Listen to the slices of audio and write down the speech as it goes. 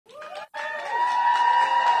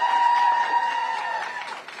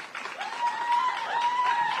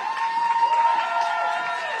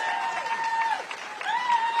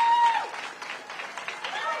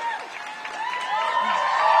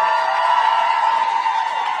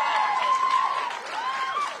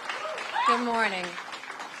Good morning.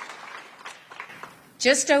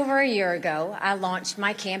 Just over a year ago, I launched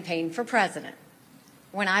my campaign for president.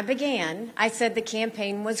 When I began, I said the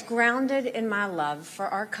campaign was grounded in my love for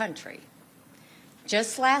our country.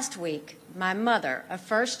 Just last week, my mother, a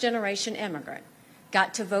first-generation immigrant,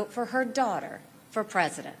 got to vote for her daughter for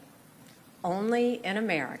president. Only in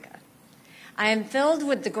America. I am filled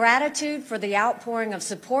with the gratitude for the outpouring of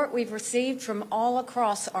support we've received from all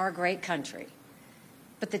across our great country.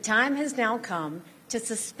 But the time has now come to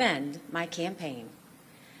suspend my campaign.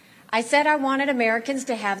 I said I wanted Americans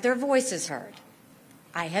to have their voices heard.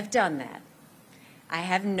 I have done that. I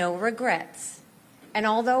have no regrets. And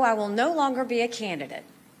although I will no longer be a candidate,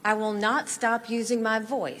 I will not stop using my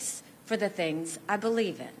voice for the things I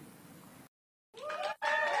believe in.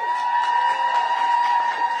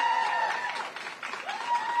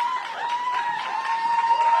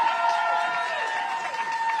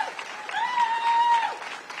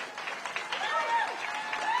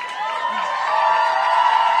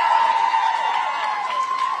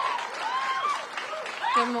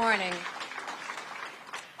 Good morning.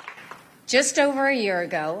 Just over a year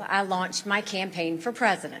ago, I launched my campaign for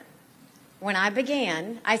president. When I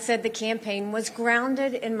began, I said the campaign was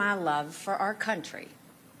grounded in my love for our country.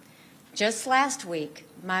 Just last week,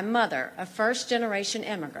 my mother, a first-generation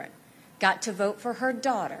immigrant, got to vote for her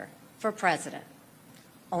daughter for president.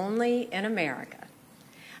 Only in America.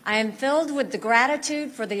 I am filled with the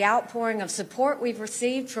gratitude for the outpouring of support we've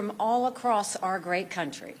received from all across our great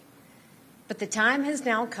country. But the time has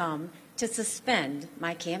now come to suspend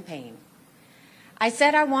my campaign. I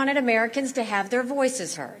said I wanted Americans to have their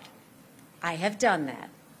voices heard. I have done that.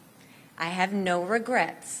 I have no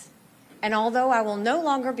regrets. And although I will no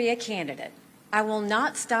longer be a candidate, I will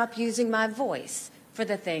not stop using my voice for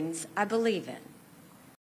the things I believe in.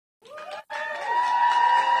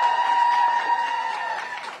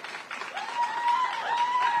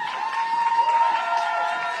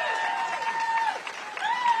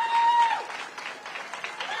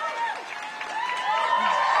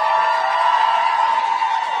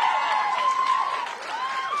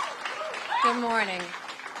 Good morning.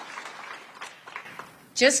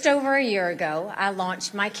 Just over a year ago, I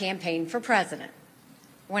launched my campaign for president.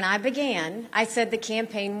 When I began, I said the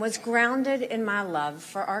campaign was grounded in my love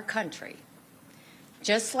for our country.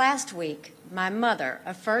 Just last week, my mother,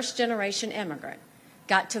 a first-generation immigrant,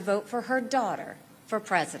 got to vote for her daughter for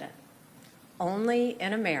president. Only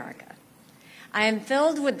in America. I am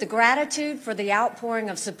filled with the gratitude for the outpouring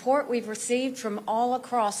of support we've received from all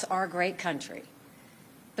across our great country.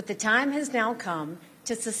 But the time has now come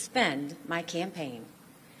to suspend my campaign.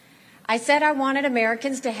 I said I wanted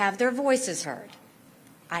Americans to have their voices heard.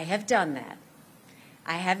 I have done that.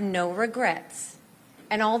 I have no regrets.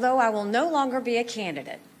 And although I will no longer be a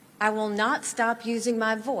candidate, I will not stop using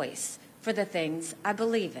my voice for the things I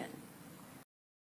believe in.